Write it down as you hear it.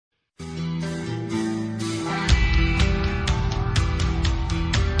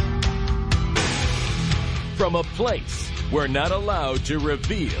from a place we're not allowed to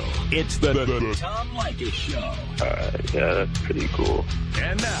reveal. It's the Tom Leykis Show. Yeah, that's pretty cool.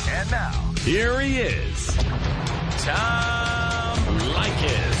 And now, here he is, Tom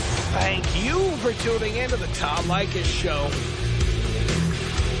Leykis. Thank you for tuning in to the Tom Leykis Show.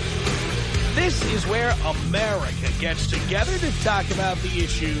 This is where America gets together to talk about the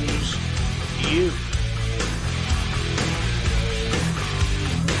issues you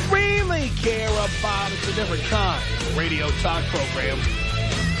really care about. It's a different kind of radio talk program.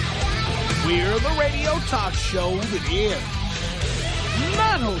 We're the radio talk show that is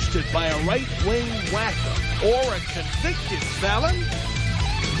not hosted by a right-wing wacko or a convicted felon.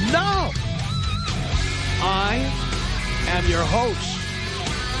 No. I am your host.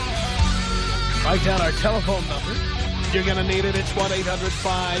 Write down our telephone number. You're going to need it. It's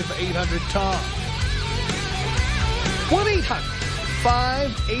 1-800-5800-TOM.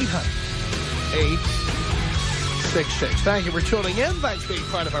 1-800-5800-866. Thank you for tuning in. Thanks for being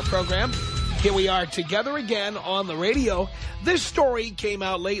part of our program. Here we are together again on the radio. This story came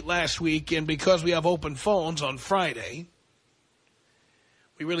out late last week, and because we have open phones on Friday,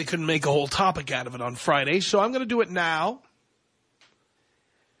 we really couldn't make a whole topic out of it on Friday, so I'm going to do it now.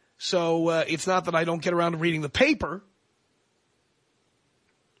 So it's not that I don't get around to reading the paper.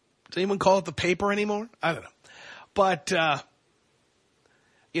 Does anyone call it the paper anymore? I don't know. But,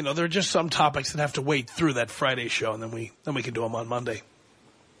 you know, there are just some topics that have to wait through that Friday show, and then we can do them on Monday.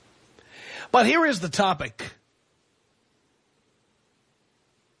 But here is the topic.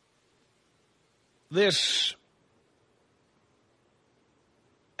 This,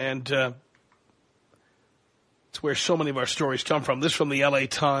 and it's where so many of our stories come from. This from the LA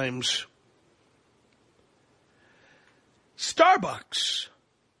Times. Starbucks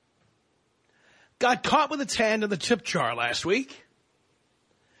got caught with its hand in the tip jar last week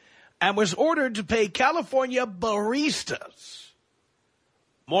and was ordered to pay California baristas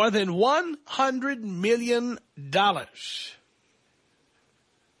more than $100 million.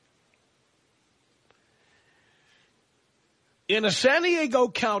 In a San Diego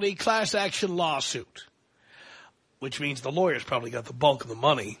County class action lawsuit, which means the lawyers probably got the bulk of the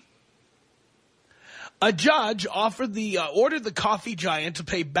money, a judge ordered the coffee giant to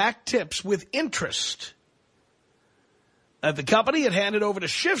pay back tips with interest that the company had handed over to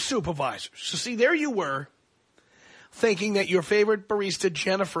shift supervisors. So see, there you were, thinking that your favorite barista,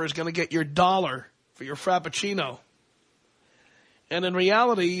 Jennifer, is going to get your $1 for your Frappuccino. And in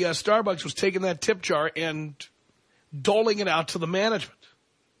reality, Starbucks was taking that tip jar and doling it out to the management.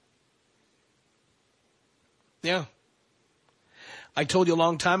 Yeah. I told you a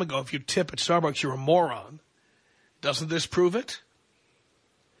long time ago, if you tip at Starbucks, you're a moron. Doesn't this prove it?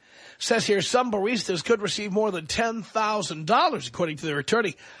 Says here, some baristas could receive more than $10,000, according to their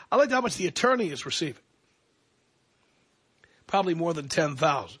attorney. I like how much the attorney is receiving. Probably more than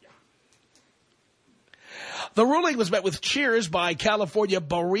 $10,000. The ruling was met with cheers by California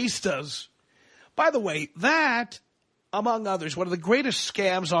baristas. By the way, that, among others, one of the greatest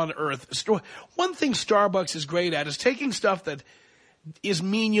scams on earth. One thing Starbucks is great at is taking stuff that is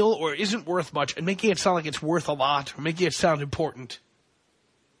menial or isn't worth much and making it sound like it's worth a lot or making it sound important.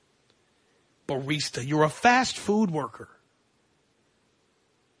 Barista, you're a fast food worker.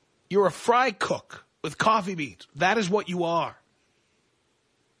 You're a fry cook with coffee beans. That is what you are.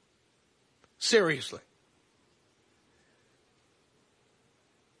 Seriously.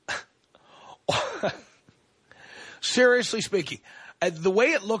 Seriously speaking, the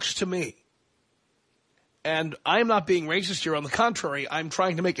way it looks to me, and I'm not being racist here, on the contrary, I'm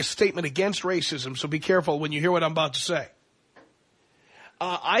trying to make a statement against racism, so be careful when you hear what I'm about to say.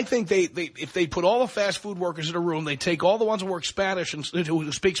 I think if they put all the fast food workers in a room, they take all the ones who work Spanish and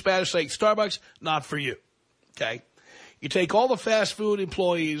who speak Spanish, say, Starbucks, not for you. Okay? You take all the fast food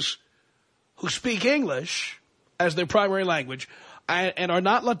employees who speak English as their primary language and are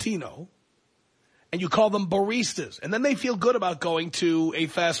not Latino, and you call them baristas, and then they feel good about going to a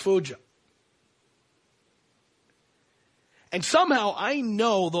fast food job. And somehow I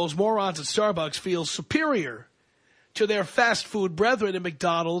know those morons at Starbucks feel superior to their fast food brethren at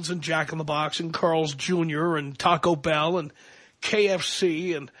McDonald's and Jack in the Box and Carl's Jr. and Taco Bell and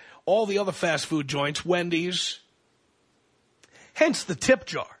KFC and all the other fast food joints, Wendy's. Hence the tip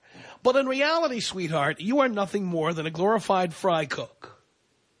jar. But in reality, sweetheart, you are nothing more than a glorified fry cook.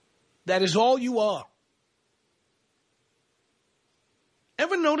 That is all you are.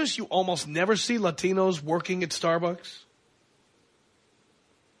 Ever notice you almost never see Latinos working at Starbucks?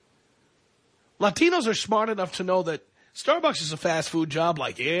 Latinos are smart enough to know that Starbucks is a fast food job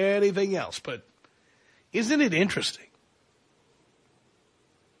like anything else, but isn't it interesting?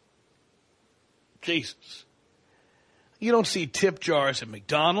 Jesus. You don't see tip jars at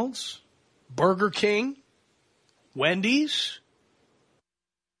McDonald's, Burger King, Wendy's.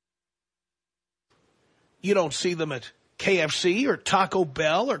 You don't see them at KFC or Taco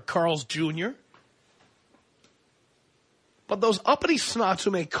Bell or Carl's Jr. But those uppity snots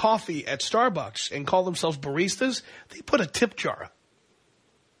who make coffee at Starbucks and call themselves baristas, they put a tip jar up.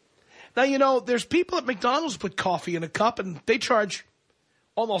 Now, you know, there's people at McDonald's put coffee in a cup and they charge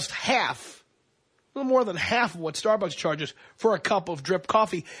almost half, a little more than half of what Starbucks charges for a cup of drip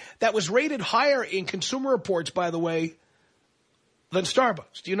coffee. That was rated higher in Consumer Reports, by the way, than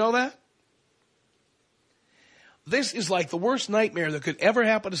Starbucks. Do you know that? This is like the worst nightmare that could ever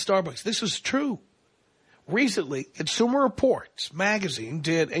happen to Starbucks. This is true. Recently, Consumer Reports magazine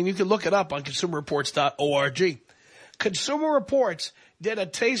did, and you can look it up on consumerreports.org. Consumer Reports did a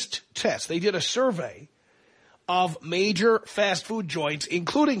taste test. They did a survey of major fast food joints,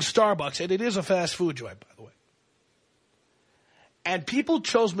 including Starbucks, and it is a fast food joint, by the way. And people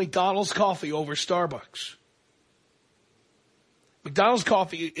chose McDonald's coffee over Starbucks. McDonald's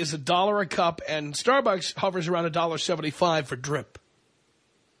coffee is $1 a cup, and Starbucks hovers around $1.75 for drip.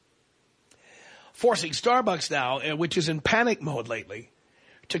 Forcing Starbucks now, which is in panic mode lately,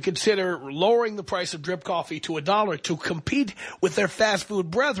 to consider lowering the price of drip coffee to $1 to compete with their fast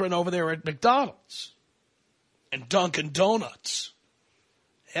food brethren over there at McDonald's and Dunkin' Donuts.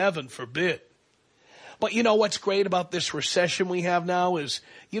 Heaven forbid. But you know what's great about this recession we have now is,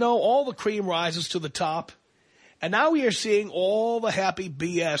 you know, all the cream rises to the top. And now we are seeing all the happy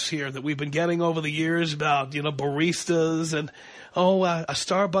BS here that we've been getting over the years about, you know, baristas and, a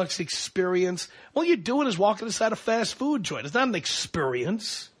Starbucks experience. All you're doing is walking inside a fast food joint. It's not an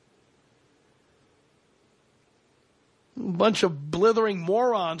experience. A bunch of blithering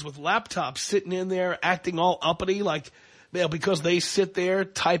morons with laptops sitting in there acting all uppity like, you know, because they sit there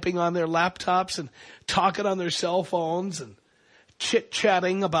typing on their laptops and talking on their cell phones and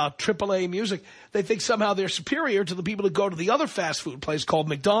chit-chatting about AAA music. They think somehow they're superior to the people who go to the other fast food place called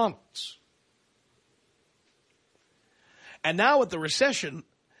McDonald's. And now with the recession,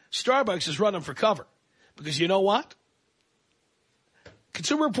 Starbucks is running for cover. Because you know what?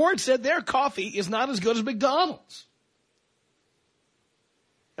 Consumer Reports said their coffee is not as good as McDonald's.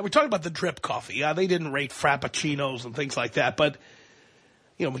 And we're talking about the drip coffee. Yeah, they didn't rate Frappuccinos and things like that. But,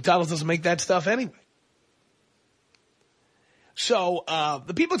 you know, McDonald's doesn't make that stuff anyway. So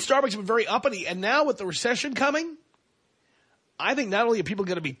the people at Starbucks have been very uppity. And now with the recession coming, I think not only are people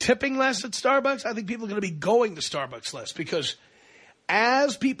going to be tipping less at Starbucks, I think people are going to be going to Starbucks less. Because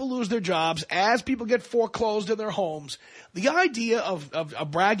as people lose their jobs, as people get foreclosed in their homes, the idea of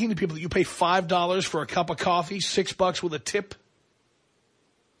bragging to people that you pay $5 for a cup of coffee, $6 with a tip,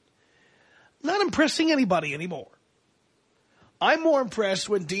 not impressing anybody anymore. I'm more impressed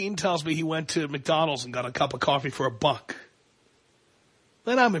when Dean tells me he went to McDonald's and got a cup of coffee for $1.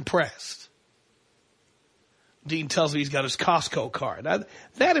 Then I'm impressed. Dean tells me he's got his Costco card.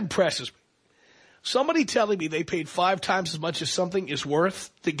 That impresses me. Somebody telling me they paid 5 times as much as something is worth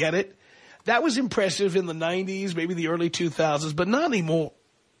to get it, that was impressive in the 90s, maybe the early 2000s, but not anymore.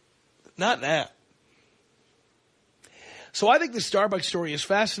 Not now. So I think the Starbucks story is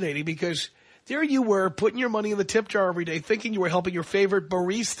fascinating because there you were putting your money in the tip jar every day thinking you were helping your favorite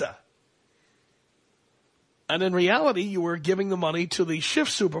barista. And in reality, you were giving the money to the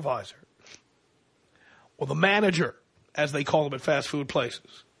shift supervisor or the manager, as they call them at fast food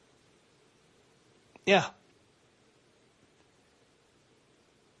places. Yeah.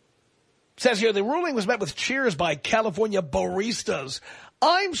 Says here, the ruling was met with cheers by California baristas.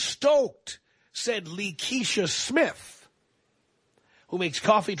 I'm stoked, said Leykis Smith, who makes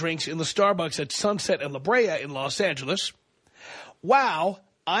coffee drinks in the Starbucks at Sunset and La Brea in Los Angeles. Wow,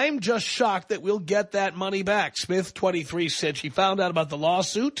 I'm just shocked that we'll get that money back. Smith, 23, said she found out about the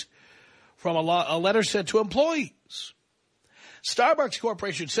lawsuit from a letter sent to employees. Starbucks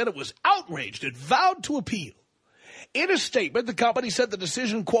Corporation said it was outraged and vowed to appeal. In a statement, the company said the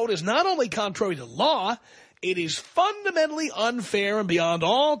decision, quote, is not only contrary to law, it is fundamentally unfair and beyond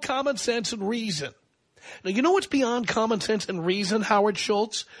all common sense and reason. Now, you know what's beyond common sense and reason, Howard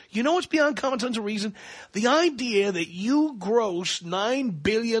Schultz? You know what's beyond common sense and reason? The idea that you gross $9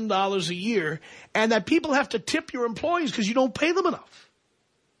 billion a year and that people have to tip your employees because you don't pay them enough.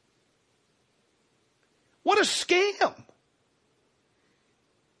 What a scam.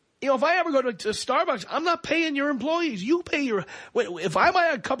 You know, if I ever go to Starbucks, I'm not paying your employees. You pay your... If I buy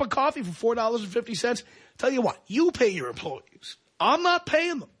a cup of coffee for $4.50, tell you what, you pay your employees. I'm not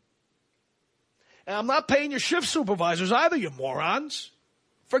paying them. And I'm not paying your shift supervisors either, you morons.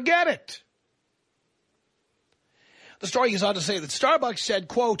 Forget it. The story goes on to say that Starbucks said,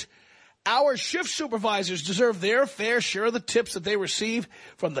 quote, Our shift supervisors deserve their fair share of the tips that they receive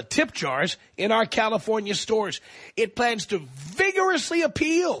from the tip jars in our California stores. It plans to vigorously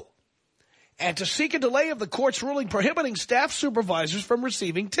appeal and to seek a delay of the court's ruling prohibiting staff supervisors from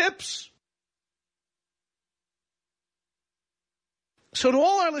receiving tips. So to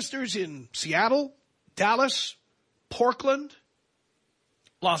all our listeners in Seattle, Dallas, Portland,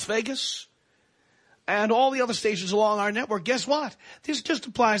 Las Vegas, and all the other stations along our network, guess what? This just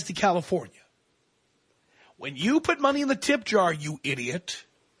applies to California. When you put money in the tip jar, you idiot,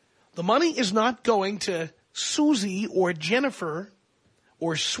 the money is not going to Susie or Jennifer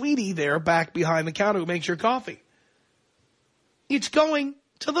or Sweetie there back behind the counter who makes your coffee. It's going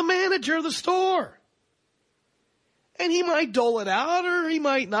to the manager of the store. And he might dole it out or he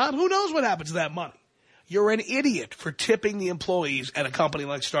might not. Who knows what happens to that money? You're an idiot for tipping the employees at a company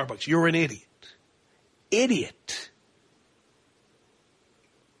like Starbucks. You're an idiot. Idiot.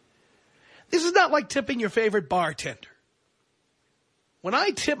 This is not like tipping your favorite bartender. When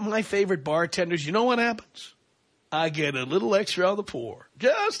I tip my favorite bartenders, you know what happens? I get a little extra on the pour.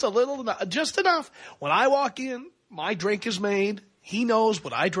 Just a little, just enough. When I walk in, my drink is made. He knows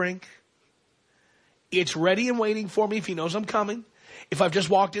what I drink. It's ready and waiting for me if he knows I'm coming. If I've just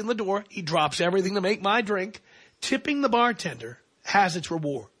walked in the door, he drops everything to make my drink. Tipping the bartender has its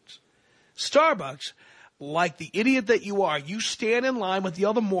rewards. Starbucks, like the idiot that you are, you stand in line with the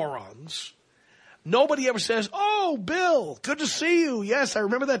other morons. Nobody ever says, "Oh, Bill, good to see you. Yes, I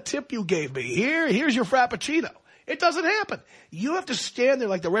remember that tip you gave me. Here's your Frappuccino." It doesn't happen. You have to stand there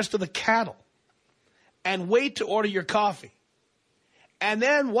like the rest of the cattle and wait to order your coffee. And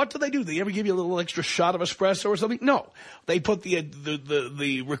then what do? They ever give you a little extra shot of espresso or something? No. They put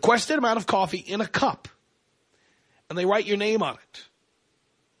the requested amount of coffee in a cup, and they write your name on it.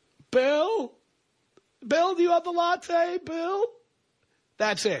 Bill, do you have the latte, Bill?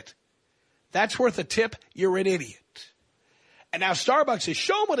 That's it. That's worth a tip. You're an idiot. And now Starbucks has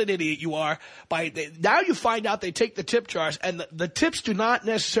shown what an idiot you are. Now you find out they take the tip jars, and the tips do not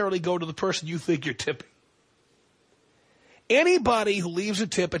necessarily go to the person you think you're tipping. Anybody who leaves a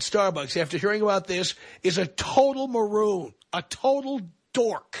tip at Starbucks after hearing about this is a total maroon, a total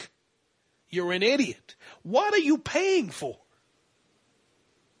dork. You're an idiot. What are you paying for?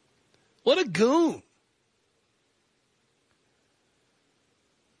 What a goon.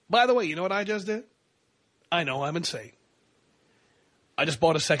 By the way, you know what I just did? I know, I'm insane. I just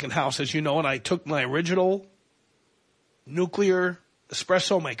bought a second house, as you know, and I took my original nuclear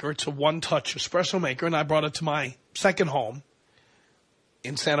espresso maker. It's a one-touch espresso maker, and I brought it to my second home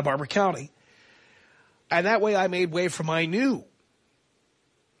in Santa Barbara County. And that way I made way for my new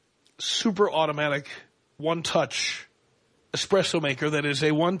super automatic one-touch espresso maker that is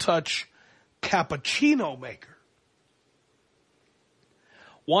a one-touch cappuccino maker.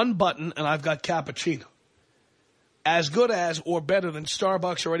 One button, and I've got cappuccino. As good as or better than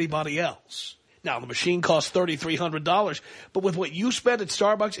Starbucks or anybody else. Now, the machine costs $3,300, but with what you spend at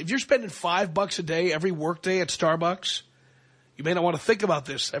Starbucks, if you're spending $5 a day every workday at Starbucks, you may not want to think about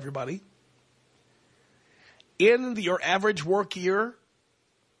this, everybody. In your average work year,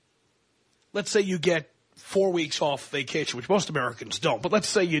 let's say you get 4 weeks off vacation, which most Americans don't, but let's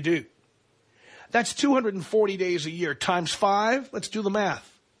say you do. That's 240 days a year times 5. Let's do the math.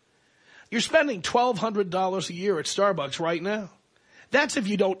 You're spending $1,200 a year at Starbucks right now. That's if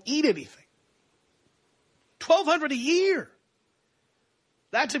you don't eat anything. $1,200 a year.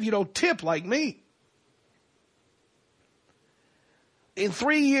 That's if you don't tip like me. In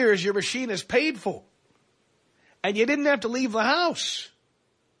 3 years, your machine is paid for. And you didn't have to leave the house.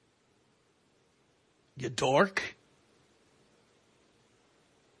 You dork.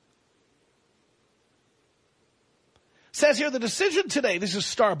 Says here, the decision today, this is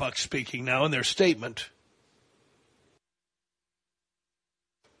Starbucks speaking now in their statement.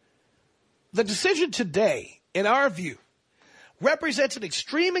 The decision today, in our view, represents an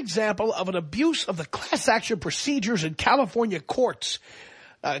extreme example of an abuse of the class action procedures in California courts.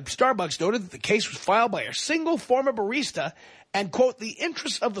 Starbucks noted that the case was filed by a single former barista and, quote, the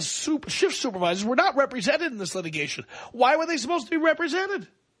interests of the shift supervisors were not represented in this litigation. Why were they supposed to be represented?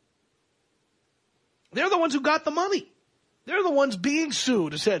 They're the ones who got the money. They're the ones being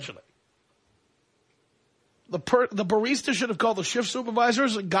sued, essentially. The barista should have called the shift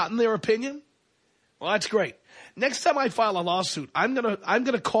supervisors and gotten their opinion. Well, that's great. Next time I file a lawsuit, I'm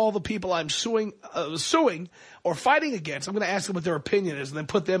gonna call the people I'm suing or fighting against. I'm gonna ask them what their opinion is and then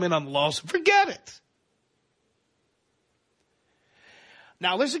put them in on the lawsuit. Forget it.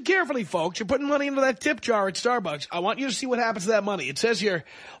 Now, listen carefully, folks. You're putting money into that tip jar at Starbucks. I want you to see what happens to that money. It says here,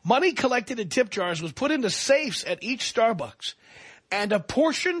 money collected in tip jars was put into safes at each Starbucks. and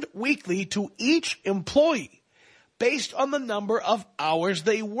apportioned weekly to each employee based on the number of hours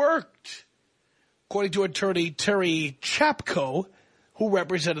they worked, according to attorney Terry Chapko, who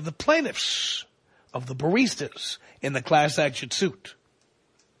represented the plaintiffs of the baristas in the class action suit.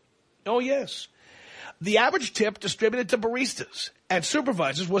 Oh, yes. The average tip distributed to baristas and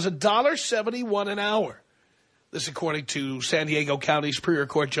supervisors was $1.71 an hour. This according to San Diego County Superior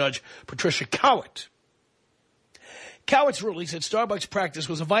Court Judge Patricia Cowett. Cowett's ruling said Starbucks' practice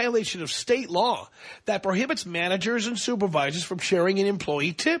was a violation of state law that prohibits managers and supervisors from sharing in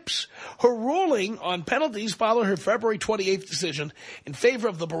employee tips. Her ruling on penalties followed her February 28th decision in favor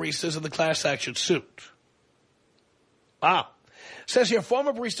of the baristas in the class action suit. Wow. Says here,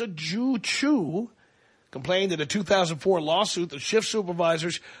 former barista Ju Chu complained in a 2004 lawsuit that shift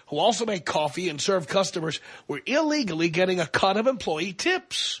supervisors who also make coffee and serve customers were illegally getting a cut of employee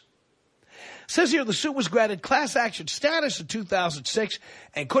tips. Says here the suit was granted class action status in 2006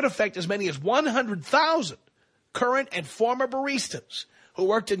 and could affect as many as 100,000 current and former baristas who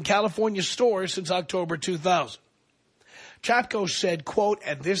worked in California stores since October 2000. Chapko said, quote,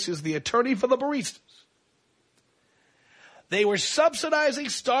 and this is the attorney for the baristas, they were subsidizing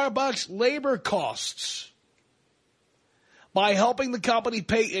Starbucks labor costs by helping the company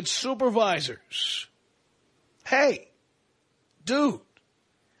pay its supervisors. Hey, dude,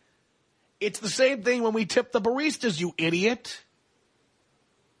 it's the same thing when we tip the baristas, you idiot.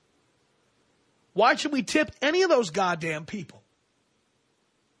 Why should we tip any of those goddamn people?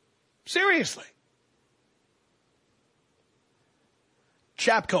 Seriously.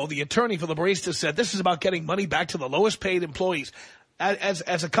 Chapko, the attorney for the baristas, said this is about getting money back to the lowest paid employees.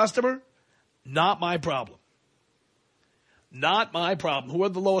 As a customer, not my problem. Not my problem. Who are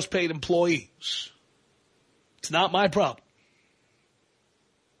the lowest paid employees? It's not my problem.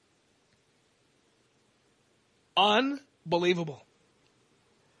 Unbelievable.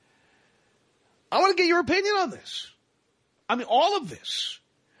 I want to get your opinion on this. I mean, all of this.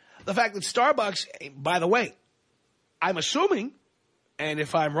 The fact that Starbucks, by the way, I'm assuming, and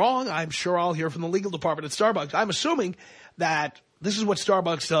if I'm wrong, I'm sure I'll hear from the legal department at Starbucks. I'm assuming that this is what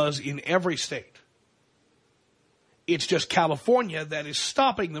Starbucks does in every state. It's just California that is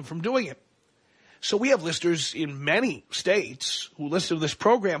stopping them from doing it. So we have listeners in many states who listen to this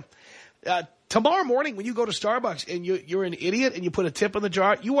program. Tomorrow morning when you go to Starbucks and you're an idiot and you put a tip in the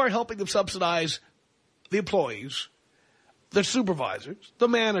jar, you are helping them subsidize the employees, the supervisors, the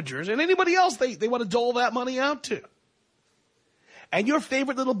managers, and anybody else they want to dole that money out to. And your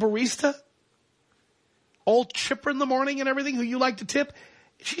favorite little barista, all chipper in the morning and everything, who you like to tip,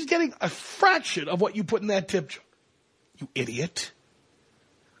 she's getting a fraction of what you put in that tip jar. You idiot.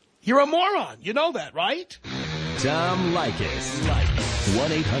 You're a moron. You know that, right? Tom Leykis.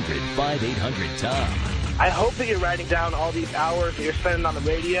 1-800-5800-TOM. I hope that you're writing down all these hours that you're spending on the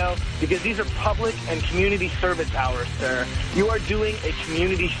radio, because these are public and community service hours, sir. You are doing a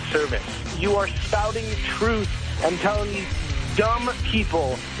community service. You are spouting truth and telling these dumb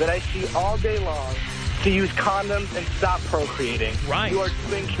people that I see all day long to use condoms and stop procreating. Right. You are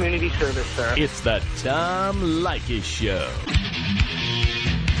doing community service, sir. It's the Tom Leykis Show.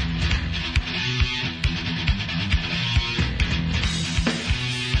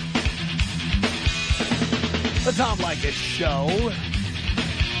 The Tom Leykis Show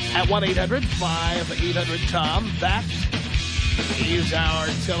at 1-800-5800-TOM. That is our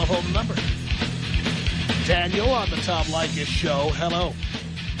telephone number. Daniel on the Tom Leykis Show. Hello.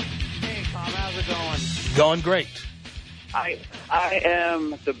 Hey, Tom, how's it going? Going great. I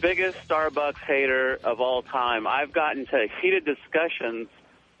am the biggest Starbucks hater of all time. I've gotten to heated discussions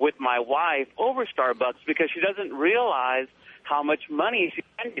with my wife over Starbucks because she doesn't realize how much money she's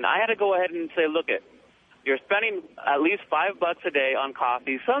spending. I had to go ahead and say, look, you're spending at least $5 a day on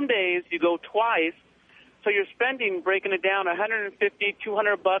coffee. Some days you go twice, so you're spending, breaking it down, $150,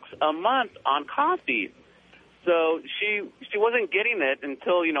 $200 a month on coffee. So she wasn't getting it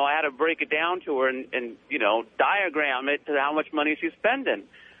until, I had to break it down to her and diagram it to how much money she's spending.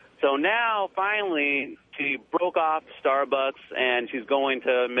 So now, finally, she broke off Starbucks, and she's going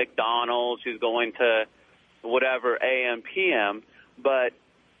to McDonald's. She's going to whatever, AM, PM. But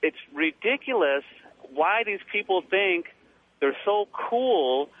it's ridiculous why these people think they're so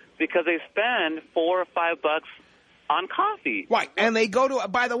cool because they spend $4 or $5 on coffee. Right, and they go to,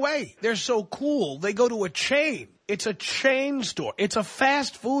 by the way, they're so cool, they go to a chain. It's a chain store. It's a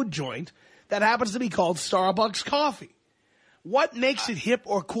fast food joint that happens to be called Starbucks Coffee. What makes it hip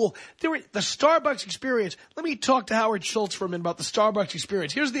or cool? The Starbucks experience. Let me talk to Howard Schultz for a minute about the Starbucks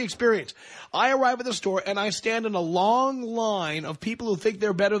experience. Here's the experience. I arrive at the store, and I stand in a long line of people who think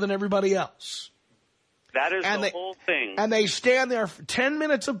they're better than everybody else. That is the whole thing. And they stand there for 10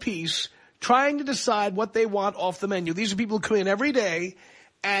 minutes apiece trying to decide what they want off the menu. These are people who come in every day,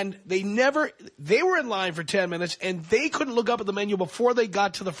 and they were in line for 10 minutes, and they couldn't look up at the menu before they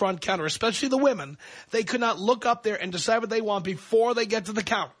got to the front counter, especially the women. They could not look up there and decide what they want before they get to the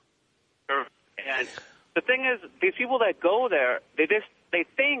counter. And the thing is, these people that go there, they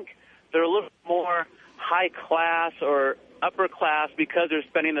think they're a little more high class or upper class because they're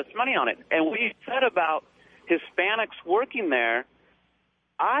spending this money on it. And what you said about Hispanics working there,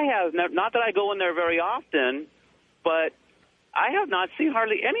 I have not that I go in there very often, but I have not seen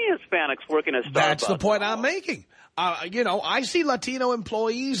hardly any Hispanics working at Starbucks. That's the point I'm making. I see Latino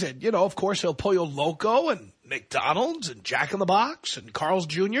employees at, of course, El Pollo Loco and McDonald's and Jack in the Box and Carl's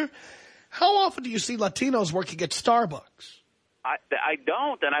Jr. How often do you see Latinos working at Starbucks? I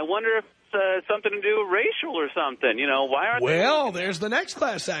don't, and I wonder if it's something to do with racial or something. Why aren't they? Well, there's the next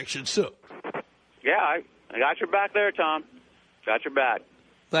class action suit. Yeah, I got your back there, Tom. Got your back.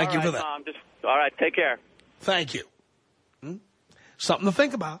 Thank you for that. Tom, all right, take care. Thank you. Something to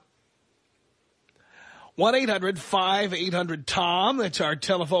think about. 1-800-5800-TOM. That's our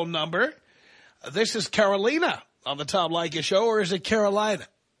telephone number. This is Carolina on the Tom Leykis Show, or is it Carolina?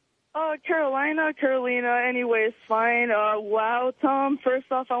 Carolina, anyway, it's fine. Wow, Tom, first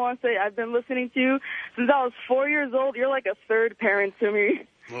off, I want to say I've been listening to you since I was 4 years old. You're like a third parent to me.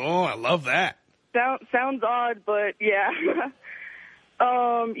 Oh, I love that. Sounds odd, but yeah.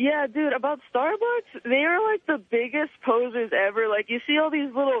 Yeah, dude, about Starbucks, they are like the biggest posers ever. Like, you see all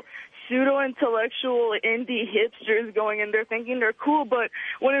these little pseudo-intellectual indie hipsters going in there thinking they're cool, but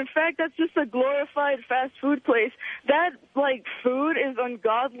when in fact that's just a glorified fast food place. That, like, food is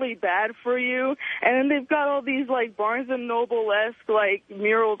ungodly bad for you, and then they've got all these, like, Barnes & Noble-esque, like,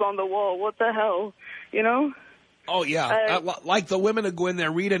 murals on the wall. What the hell, Oh, yeah, like the women who go in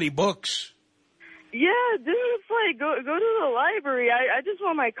there read any books. Yeah, dude, it's like, go to the library. I just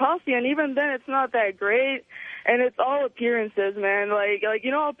want my coffee, and even then it's not that great. And it's all appearances, man. Like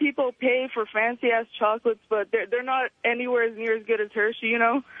how people pay for fancy-ass chocolates, but they're not anywhere near as good as Hershey,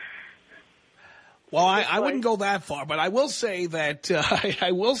 Well, I wouldn't go that far, but I will say that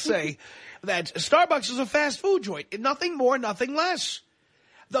that Starbucks is a fast food joint. Nothing more, nothing less.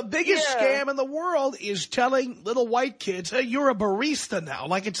 The biggest scam in the world is telling little white kids, hey, you're a barista now,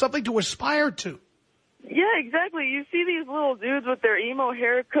 like it's something to aspire to. Yeah, exactly. You see these little dudes with their emo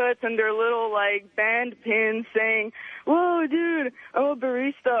haircuts and their little, like, band pins saying, whoa, dude, I'm a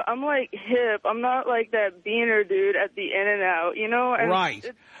barista. I'm, like, hip. I'm not like that beaner dude at the In-N-Out, And right.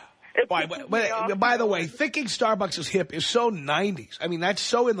 By the way, thinking Starbucks is hip is so 90s. I mean, that's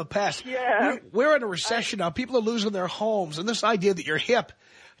so in the past. Yeah. We're in a recession now. People are losing their homes. And this idea that you're hip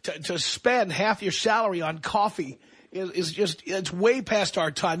to spend half your salary on coffee is just, it's way past our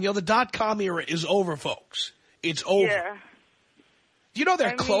time. The .com era is over, folks. It's over. Yeah. Do you know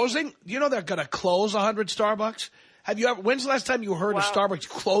they're closing? Do you know they're going to close 100 Starbucks? When's the last time you heard of Starbucks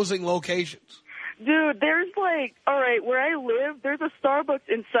closing locations? Dude, there's like, all right, where I live, there's a Starbucks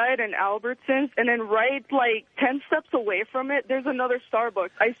inside an Albertsons, and then right, like, 10 steps away from it, there's another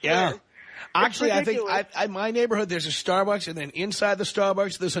Starbucks. I swear. Yeah. Actually, I think in my neighborhood, there's a Starbucks, and then inside the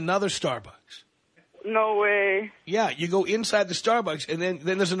Starbucks, there's another Starbucks. No way. Yeah, you go inside the Starbucks, and then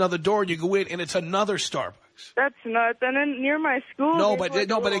there's another door, and you go in, and it's another Starbucks. That's nuts. And then near my school... But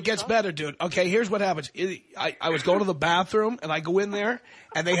it gets better, dude. Okay, here's what happens. I was going to the bathroom, and I go in there,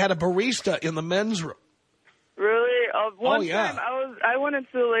 and they had a barista in the men's room. Really? One time I went into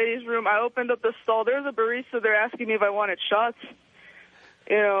the ladies' room, I opened up the stall. There's a barista there asking me if I wanted shots.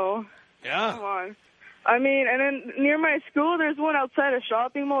 Yeah. Come on. I mean, and then near my school, there's one outside a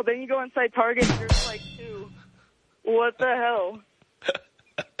shopping mall. Then you go inside Target, and there's like two. What the hell?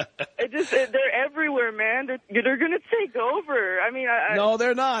 They're everywhere, man. They're going to take over. I mean, No,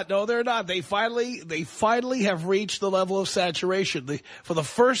 they're not. No, they're not. They finally have reached the level of saturation. For the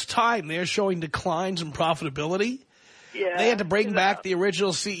first time, they're showing declines in profitability. Yeah. They had to bring back the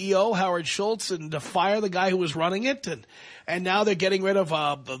original CEO, Howard Schultz, and to fire the guy who was running it. And now they're getting rid of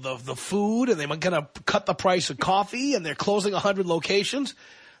the food, and they're going to cut the price of coffee, and they're closing 100 locations.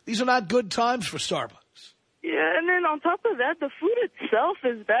 These are not good times for Starbucks. Yeah, and then on top of that, the food itself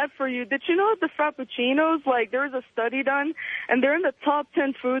is bad for you. Did you know that the Frappuccinos, like, there was a study done, and they're in the top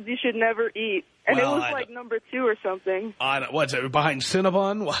 10 foods you should never eat. And it was like number 2 or something. What's it, behind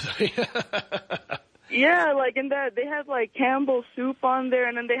Cinnabon? What? Yeah, like in that, they had like Campbell's soup on there,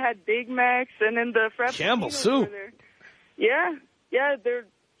 and then they had Big Macs, and then the Frappuccinos. Campbell's soup? Yeah, they're...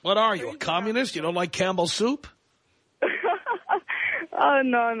 What are you, a communist? You don't like Campbell's soup?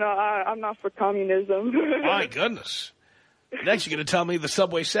 No, I'm not for communism. My goodness. Next you're going to tell me the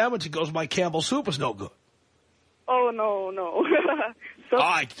Subway sandwich that goes by Campbell's soup is no good. Oh, no. So, All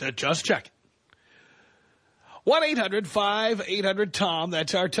right, just check. 1-800-5800-TOM.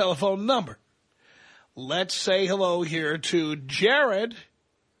 That's our telephone number. Let's say hello here to Jared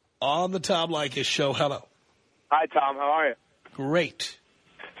on the Tom Leykis show. Hello. Hi, Tom. How are you? Great.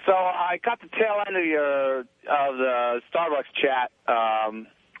 So I got the tail end of the Starbucks chat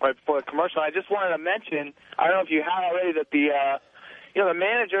right before the commercial. I just wanted to mention, I don't know if you have already, that the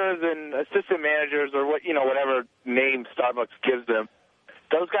managers and assistant managers or whatever name Starbucks gives them,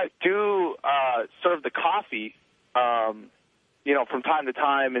 those guys do serve the coffee, from time to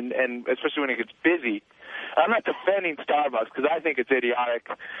time, and especially when it gets busy. I'm not defending Starbucks because I think it's idiotic.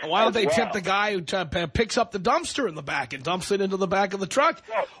 Why don't they tip the guy who picks up the dumpster in the back and dumps it into the back of the truck?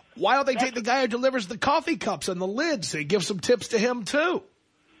 Well, why don't they take the guy who delivers the coffee cups and the lids? They give some tips to him, too.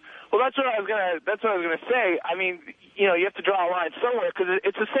 Well, that's what I was gonna say. I mean, you have to draw a line somewhere because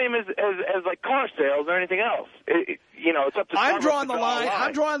it's the same as like car sales or anything else. It's up to Starbucks to draw a line.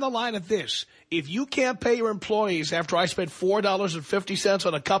 I'm drawing the line at this. If you can't pay your employees after I spent $4.50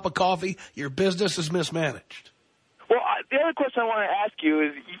 on a cup of coffee, your business is mismanaged. Well, the other question I want to ask you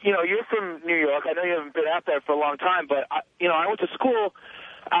is, you're from New York. I know you haven't been out there for a long time, but I went to school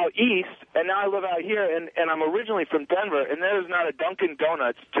out east, and now I live out here, and I'm originally from Denver, and there's not a Dunkin'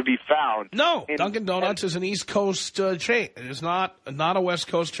 Donuts to be found. No, Dunkin' Donuts is an East Coast chain. It is not a West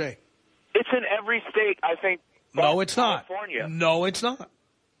Coast chain. It's in every state, I think. No, it's not. California. No, it's not.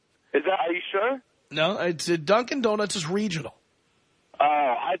 Are you sure? No, Dunkin' Donuts is regional. Oh,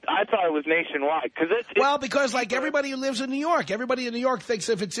 I thought it was nationwide. Because like everybody who lives in New York, everybody in New York thinks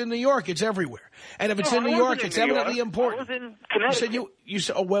if it's in New York, it's everywhere. And if it's in New York, it's evidently important. I was in Connecticut. You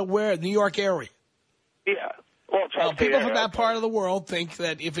said, where? New York area? Yeah. Well, people from that part of the world think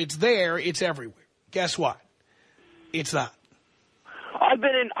that if it's there, it's everywhere. Guess what? It's not. I've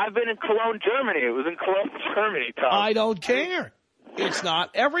been in Cologne, Germany. It was in Cologne, Germany, Tom. I don't care. It's not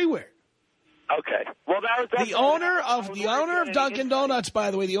everywhere. Okay. Well, the owner of Dunkin' Donuts,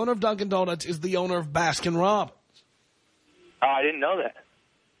 by the way, the owner of Dunkin' Donuts is the owner of Baskin Robbins. Oh, I didn't know that.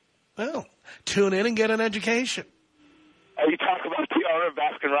 Well, tune in and get an education. Are you talking about the owner of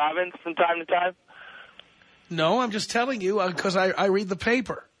Baskin Robbins from time to time? No, I'm just telling you because I read the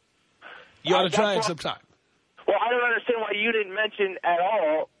paper. You ought to try it sometime. Well, I don't understand why you didn't mention at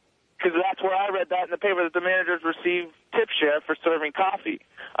all, because that's where I read that in the paper, that the managers receive tip share for serving coffee.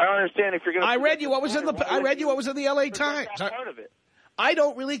 I don't understand if you're going to... I read you what was in the L.A. Times. Part of it. I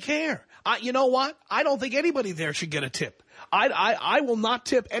don't really care. You know what? I don't think anybody there should get a tip. I will not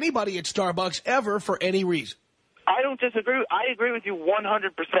tip anybody at Starbucks ever for any reason. I don't disagree. I agree with you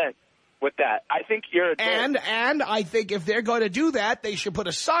 100% with that. I think you're a dick. And I think if they're going to do that, they should put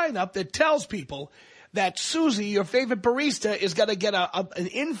a sign up that tells people that Susie, your favorite barista, is going to get an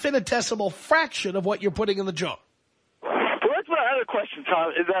infinitesimal fraction of what you're putting in the jar. Well, that's my other question,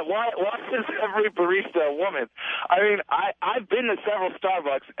 Tom, is that why is every barista a woman? I mean, I've been to several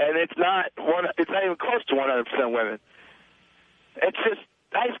Starbucks, and it's not even close to 100% women. It's just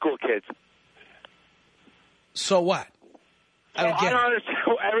high school kids. So what? I don't understand.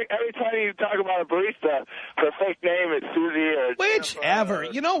 Every time you talk about a barista, her fake name is Susie or... Whichever.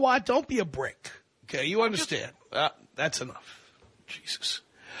 You know what? Don't be a brick. Okay, you understand. That's enough. Jesus.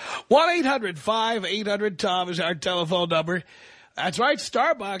 1-800-5800-TOM is our telephone number. That's right.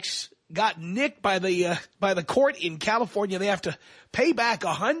 Starbucks got nicked by the court in California. They have to pay back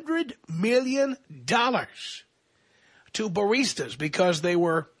 $100 million to baristas because they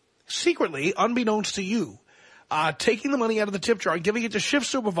were secretly, unbeknownst to you, taking the money out of the tip jar and giving it to shift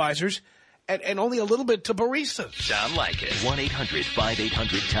supervisors and only a little bit to baristas. Tom Leykis.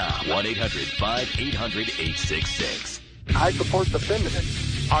 1-800-5800-TOM. 1-800-5800-866. I support the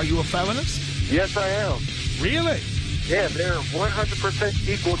feminists. Are you a feminist? Yes, I am. Really? Yeah, they're 100%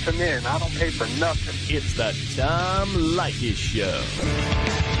 equal to men. I don't pay for nothing. It's the Tom Leykis Show.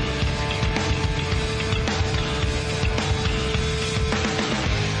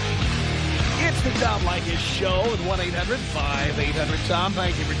 It's the Tom Leykis Show at 1-800-5800-TOM.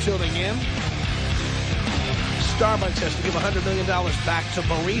 Thank you for tuning in. Starbucks has to give $100 million back to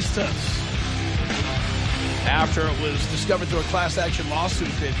baristas after it was discovered through a class action lawsuit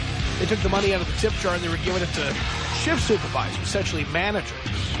that they took the money out of the tip jar and they were giving it to shift supervisors, essentially managers.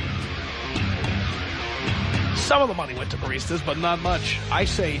 Some of the money went to baristas, but not much. I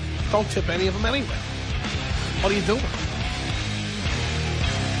say don't tip any of them anyway. What are you doing?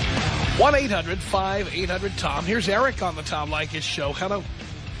 1-800-5800-TOM. Here's Eric on the Tom Leykis Show. Hello.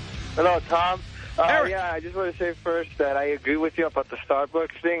 Hello, Tom. Eric. Yeah, I just want to say first that I agree with you about the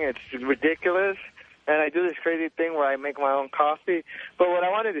Starbucks thing. It's ridiculous. And I do this crazy thing where I make my own coffee. But what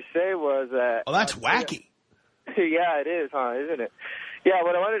I wanted to say was that... Oh, that's wacky. Yeah, it is, huh? Isn't it? Yeah,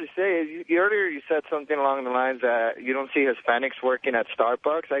 what I wanted to say is, earlier you said something along the lines that you don't see Hispanics working at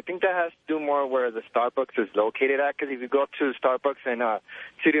Starbucks. I think that has to do more where the Starbucks is located at, because if you go up to Starbucks in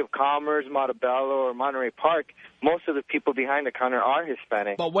City of Commerce, Montebello, or Monterey Park, most of the people behind the counter are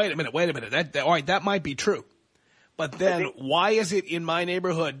Hispanic. But wait a minute. All right, that might be true. But then why is it in my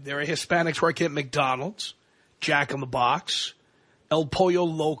neighborhood there are Hispanics working at McDonald's, Jack in the Box, El Pollo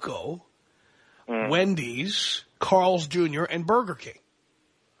Loco, Wendy's, Carl's Jr., and Burger King?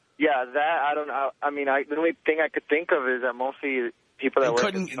 Yeah, that, I don't know. I mean, the only thing I could think of is that mostly people that work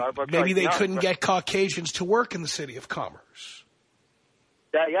at Starbucks... Maybe they couldn't get Caucasians to work in the City of Commerce.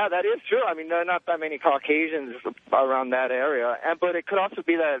 Yeah, that is true. I mean, there are not that many Caucasians around that area. But it could also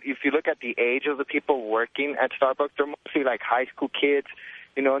be that if you look at the age of the people working at Starbucks, they're mostly like high school kids,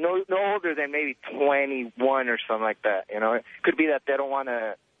 you know, no older than maybe 21 or something like that. You know, it could be that they don't want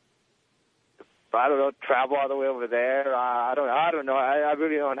to, I don't know, travel all the way over there. I don't know. I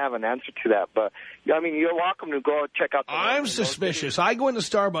really don't have an answer to that. But, I mean, you're welcome to go check out. I'm suspicious. I go into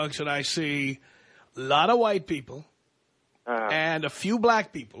Starbucks and I see a lot of white people and a few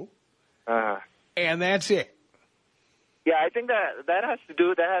black people, and that's it. Yeah, I think that has to do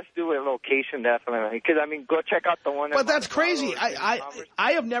with location, definitely. Because, I mean, go check out the one. But that's crazy. I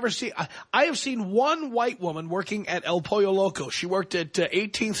have never seen. I have seen one white woman working at El Pollo Loco. She worked at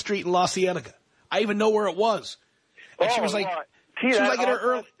 18th Street in La Cienega. I even know where it was. And she was like, she was like in her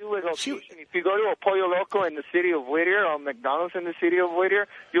early. If you go to a Pollo Loco in the city of Whittier, or McDonald's in the city of Whittier,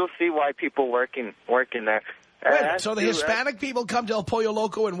 you'll see white people working there. So the Hispanic people come to El Pollo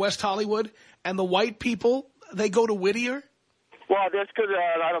Loco in West Hollywood, and the white people, they go to Whittier? Well, that's because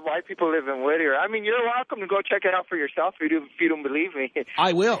a lot of white people live in Whittier. I mean, you're welcome to go check it out for yourself if you don't believe me.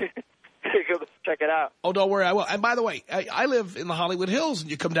 I will. Go check it out. Oh, don't worry, I will. And by the way, I live in the Hollywood Hills, and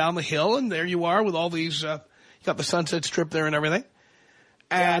you come down the hill, and there you are with all these, you got the Sunset Strip there and everything.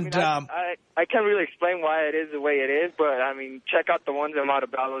 And yeah, I can't really explain why it is the way it is, but, I mean, check out the ones in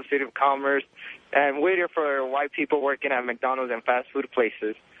Montebello, City of Commerce, and Whittier for white people working at McDonald's and fast food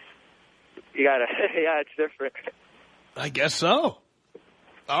places. You gotta, yeah, it's different. I guess so.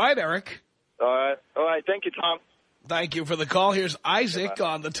 All right, Eric. All right. Thank you, Tom. Thank you for the call. Here's Isaac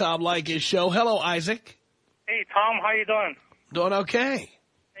on the Tom Leykis show. Hello, Isaac. Hey, Tom. How you doing? Doing okay.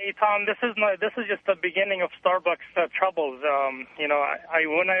 Hey, Tom. This is just the beginning of Starbucks troubles. You know,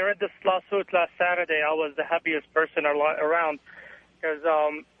 when I read this lawsuit last Saturday, I was the happiest person around because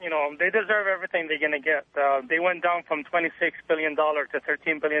you know, they deserve everything they're gonna get. They went down from $26 billion to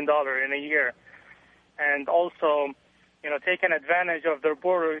 $13 billion in a year, and also, you know, taking advantage of their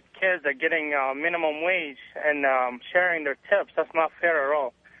poor kids that are getting minimum wage and sharing their tips. That's not fair at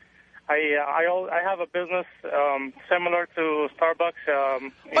all. I have a business similar to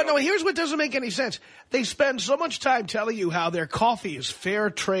Starbucks. But no, here's what doesn't make any sense. They spend so much time telling you how their coffee is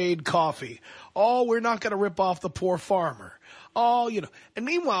fair trade coffee. Oh, we're not going to rip off the poor farmer. Oh, you know. And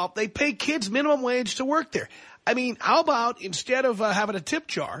meanwhile, they pay kids minimum wage to work there. I mean, how about instead of having a tip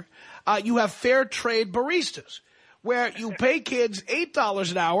jar, you have fair trade baristas, where you pay kids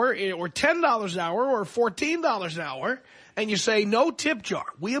 $8 an hour or $10 an hour or $14 an hour, and you say, no tip jar.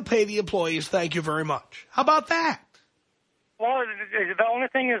 We'll pay the employees. Thank you very much. How about that? Well, the only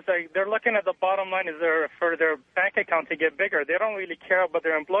thing is they're looking at the bottom line is for their bank account to get bigger. They don't really care about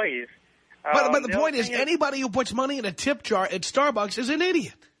their employees. But the point is, anybody who puts money in a tip jar at Starbucks is an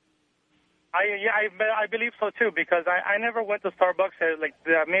idiot. I believe so, too, because I never went to Starbucks.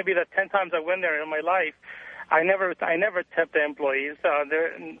 Maybe the 10 times I went there in my life, I never tipped the employees.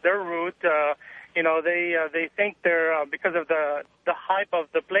 They're rude. You know, they think they're because of the hype of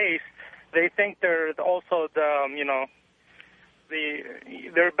the place. They think they're also they're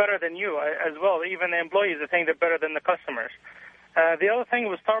better than you as well. Even the employees, they think they're better than the customers. The other thing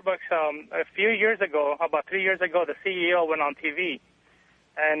with Starbucks, a few years ago, about 3 years ago, the CEO went on TV,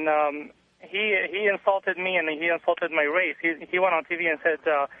 and he insulted me and he insulted my race. He went on TV and said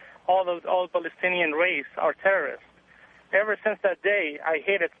all Palestinian race are terrorists. Ever since that day, I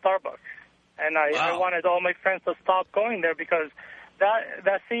hated Starbucks. And I wanted all my friends to stop going there because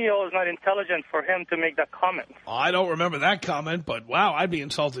that CEO is not intelligent for him to make that comment. I don't remember that comment, but wow, I'd be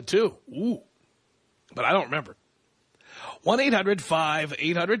insulted too. Ooh. But I don't remember.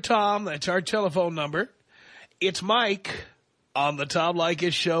 1-800-5800-TOM. That's our telephone number. It's Mike on the Tom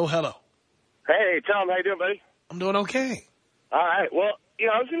Leykis show. Hello. Hey, Tom. How you doing, buddy? I'm doing okay. All right. Well, you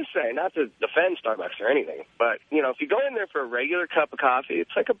know, I was going to say, not to defend Starbucks or anything, but, you know, if you go in there for a regular cup of coffee,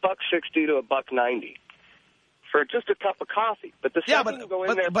 it's like $1.60 to $1.90. for just a cup of coffee. But the second you go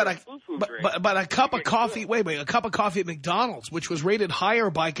in there for a foo-foo drink... But a cup of coffee, wait, a cup of coffee at McDonald's, which was rated higher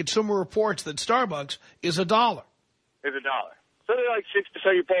by Consumer Reports than Starbucks, is $1. Is $1. So they're like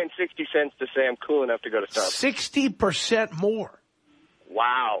so you're paying 60 cents to say I'm cool enough to go to Starbucks. 60% more.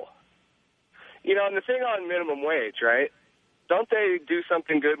 Wow. You know, and the thing on minimum wage, right? Don't they do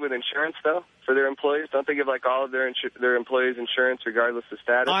something good with insurance, though, for their employees? Don't they give, like, all of their employees insurance regardless of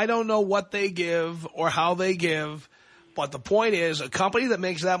status? I don't know what they give or how they give, but the point is, a company that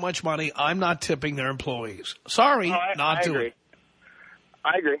makes that much money, I'm not tipping their employees. Sorry, not doing it.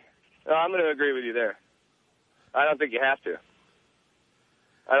 I agree. No, I'm going to agree with you there. I don't think you have to.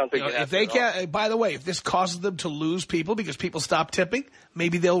 I don't think you have if they can't. By the way, if this causes them to lose people because people stop tipping,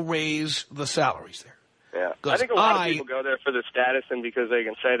 maybe they'll raise the salaries there. Yeah, I think a lot of people go there for the status and because they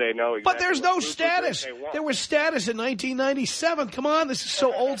can say they know exactly. But there's no status. There was status in 1997. Come on, this is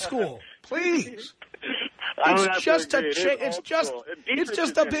so old school. Please. It's just a chain. It's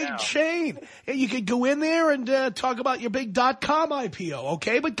just a big chain. And you could go in there and talk about your big .com IPO,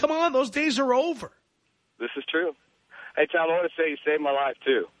 okay? But come on, those days are over. This is true. Hey, Tom, I want to say you saved my life,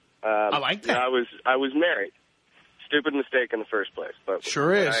 too. I like that. I was married. Stupid mistake in the first place. But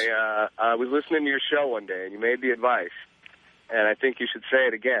sure is. I was listening to your show one day, and you made the advice, and I think you should say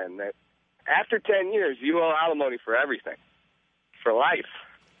it again, that after 10 years, you owe alimony for everything, for life.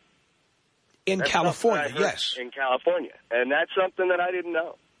 In California, yes. In California. And that's something that I didn't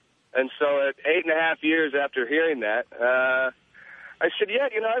know. And so at 8.5 years after hearing that, I said, yeah,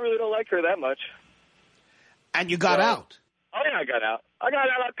 I really don't like her that much. And you got out. Oh, yeah, I got out. I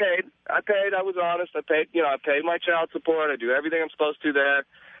paid. I was honest. I paid my child support. I do everything I'm supposed to there.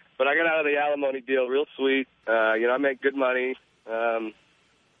 But I got out of the alimony deal real sweet. I make good money.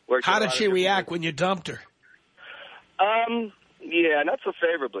 How did she react when you dumped her? Yeah, not so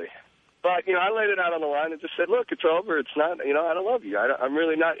favorably. But, I laid it out on the line and just said, look, it's over. It's not, I don't love you. I'm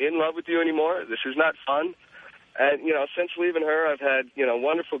really not in love with you anymore. This is not fun. And, since leaving her, I've had,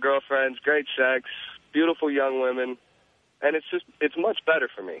 wonderful girlfriends, great sex, beautiful young women. And it's much better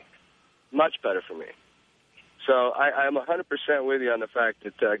for me. Much better for me. So I'm 100% with you on the fact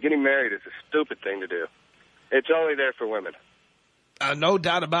that getting married is a stupid thing to do. It's only there for women. No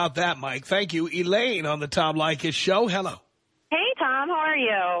doubt about that, Mike. Thank you. Elaine on the Tom Leykis Show. Hello. Hey, Tom. How are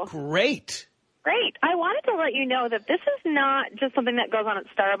you? Great. Great. I wanted to let you know that this is not just something that goes on at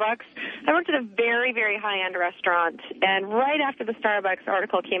Starbucks. I worked at a very, very high-end restaurant, and right after the Starbucks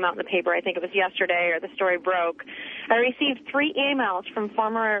article came out in the paper, I think it was yesterday or the story broke, I received 3 emails from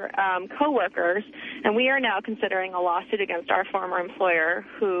former coworkers, and we are now considering a lawsuit against our former employer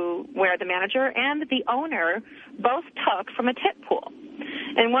where the manager and the owner both took from a tip pool.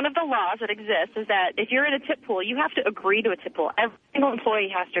 And one of the laws that exists is that if you're in a tip pool, you have to agree to a tip pool. Every single employee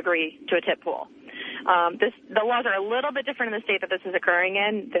has to agree to a tip pool. The laws are a little bit different in the state that this is occurring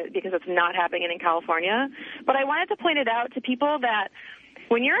in because it's not happening in California. But I wanted to point it out to people that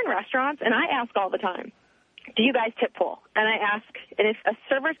when you're in restaurants, and I ask all the time, do you guys tip pool? And I ask, and if a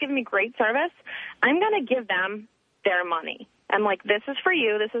server's giving me great service, I'm going to give them their money. I'm like, this is for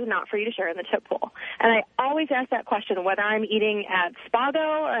you. This is not for you to share in the tip pool. And I always ask that question, whether I'm eating at Spago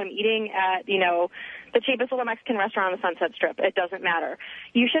or I'm eating at, the cheapest little Mexican restaurant on the Sunset Strip. It doesn't matter.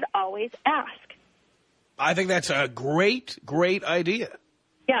 You should always ask. I think that's a great, great idea.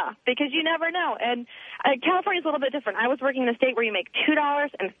 Yeah, because you never know. And California's a little bit different. I was working in a state where you make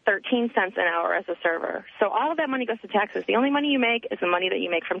 $2.13 an hour as a server. So all of that money goes to taxes. The only money you make is the money that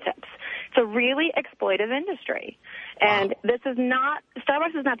you make from tips. It's a really exploitive industry. And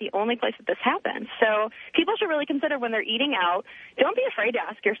Starbucks is not the only place that this happens. So people should really consider when they're eating out, don't be afraid to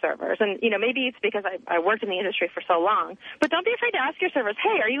ask your servers. And, maybe it's because I worked in the industry for so long. But don't be afraid to ask your servers,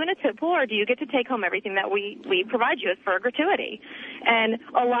 hey, are you in a tip pool or do you get to take home everything that we provide you as for a gratuity? And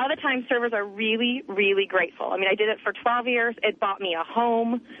a lot of the time servers are really, really grateful. I mean, I did it for 12 years. It bought me a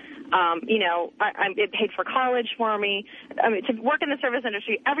home. It paid for college for me. I mean, to work in the service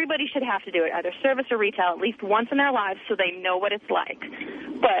industry, everybody should have to do it, either service or retail, at least once in their lives so they know what it's like.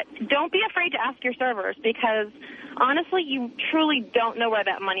 But don't be afraid to ask your servers because, honestly, you truly don't know where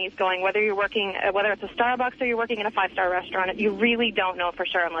that money is going, whether it's a Starbucks or you're working in a 5-star restaurant. You really don't know for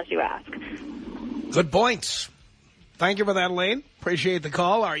sure unless you ask. Good points. Thank you for that, Elaine. Appreciate the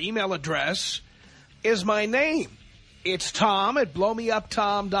call. Our email address is my name. It's Tom at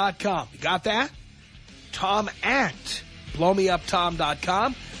blowmeuptom.com. You got that? Tom at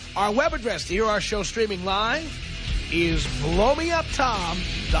blowmeuptom.com. Our web address to hear our show streaming live is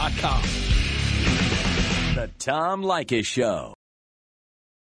blowmeuptom.com. The Tom Leykis Show.